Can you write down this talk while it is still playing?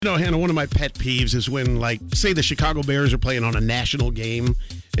You know, Hannah, one of my pet peeves is when, like, say the Chicago Bears are playing on a national game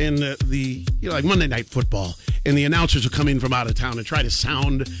and like Monday Night Football, and the announcers will come in from out of town and try to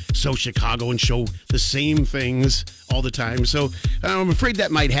sound so Chicago and show the same things all the time. So I'm afraid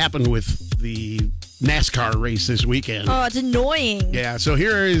that might happen with the NASCAR race this weekend. Oh, it's annoying. Yeah, so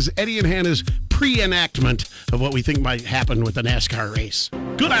here is Eddie and Hannah's pre-enactment of what we think might happen with the NASCAR race.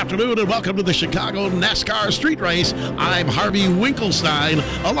 Good afternoon and welcome to the Chicago NASCAR Street Race. I'm Harvey Winkelstein,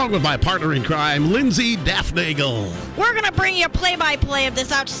 along with my partner in crime, Lindsay Daffnagel. We're going to bring you a play-by-play of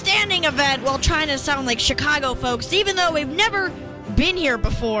this outstanding event while trying to sound like Chicago folks, even though we've never been here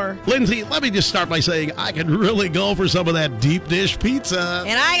before. Lindsay, let me just start by saying I could really go for some of that deep dish pizza.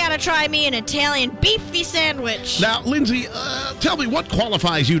 And I gotta try me an Italian beefy sandwich. Now, Lindsay, tell me what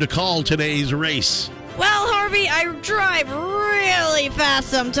qualifies you to call today's race? Well, Harvey, I drive really fast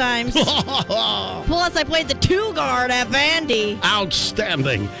sometimes. Plus, I played the two-guard at Vandy.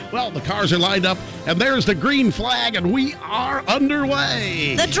 Outstanding. Well, the cars are lined up, and there's the green flag, and we are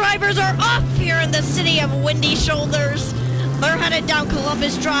underway. The drivers are off here in the city of Windy Shoulders. They're headed down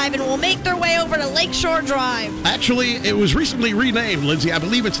Columbus Drive and will make their way over to Lakeshore Drive. Actually, it was recently renamed, Lindsay. I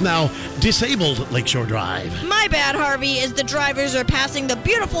believe it's now Disabled Lakeshore Drive. My bad, Harvey, as the drivers are passing the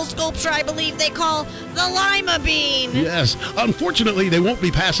beautiful sculpture I believe they call the Lima Bean. Yes. Unfortunately, they won't be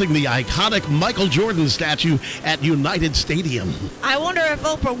passing the iconic Michael Jordan statue at United Stadium. I wonder if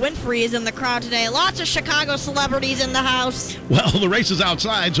Oprah Winfrey is in the crowd today. Lots of Chicago celebrities in the house. Well, the race is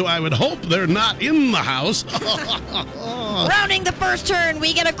outside, so I would hope they're not in the house. Rounding the first turn,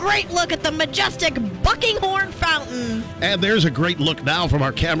 we get a great look at the majestic Buckinghorn Fountain. And there's a great look now from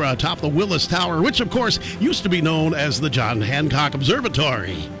our camera atop the Willis Tower, which, of course, used to be known as the John Hancock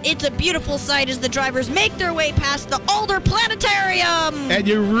Observatory. It's a beautiful sight as the drivers make their way past the Alder Planetarium. And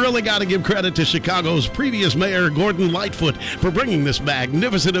you really got to give credit to Chicago's previous mayor, Gordon Lightfoot, for bringing this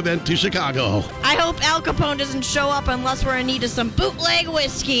magnificent event to Chicago. I hope Al Capone doesn't show up unless we're in need of some bootleg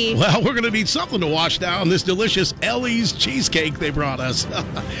whiskey. Well, we're going to need something to wash down this delicious Ellie's cheesecake they brought us.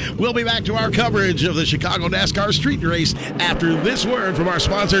 We'll be back to our coverage of the Chicago NASCAR Street Race after this word from our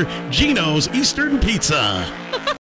sponsor, Gino's Eastern Pizza.